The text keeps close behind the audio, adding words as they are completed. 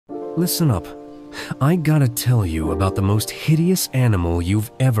Listen up. I gotta tell you about the most hideous animal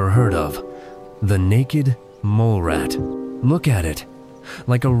you've ever heard of. The naked mole rat. Look at it.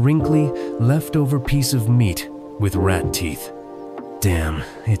 Like a wrinkly, leftover piece of meat with rat teeth. Damn,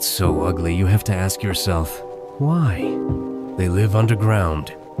 it's so ugly you have to ask yourself, why? They live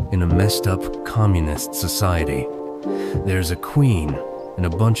underground in a messed up communist society. There's a queen and a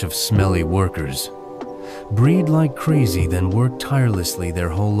bunch of smelly workers. Breed like crazy, then work tirelessly their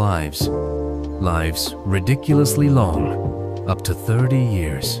whole lives. Lives ridiculously long, up to 30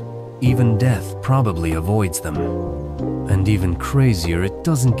 years. Even death probably avoids them. And even crazier, it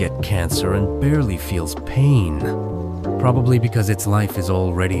doesn't get cancer and barely feels pain. Probably because its life is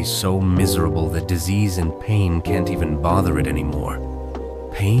already so miserable that disease and pain can't even bother it anymore.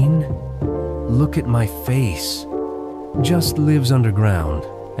 Pain? Look at my face. Just lives underground,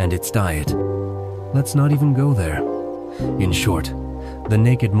 and its diet. Let's not even go there. In short, the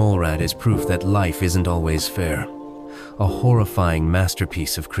naked mole rat is proof that life isn't always fair. A horrifying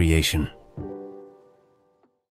masterpiece of creation.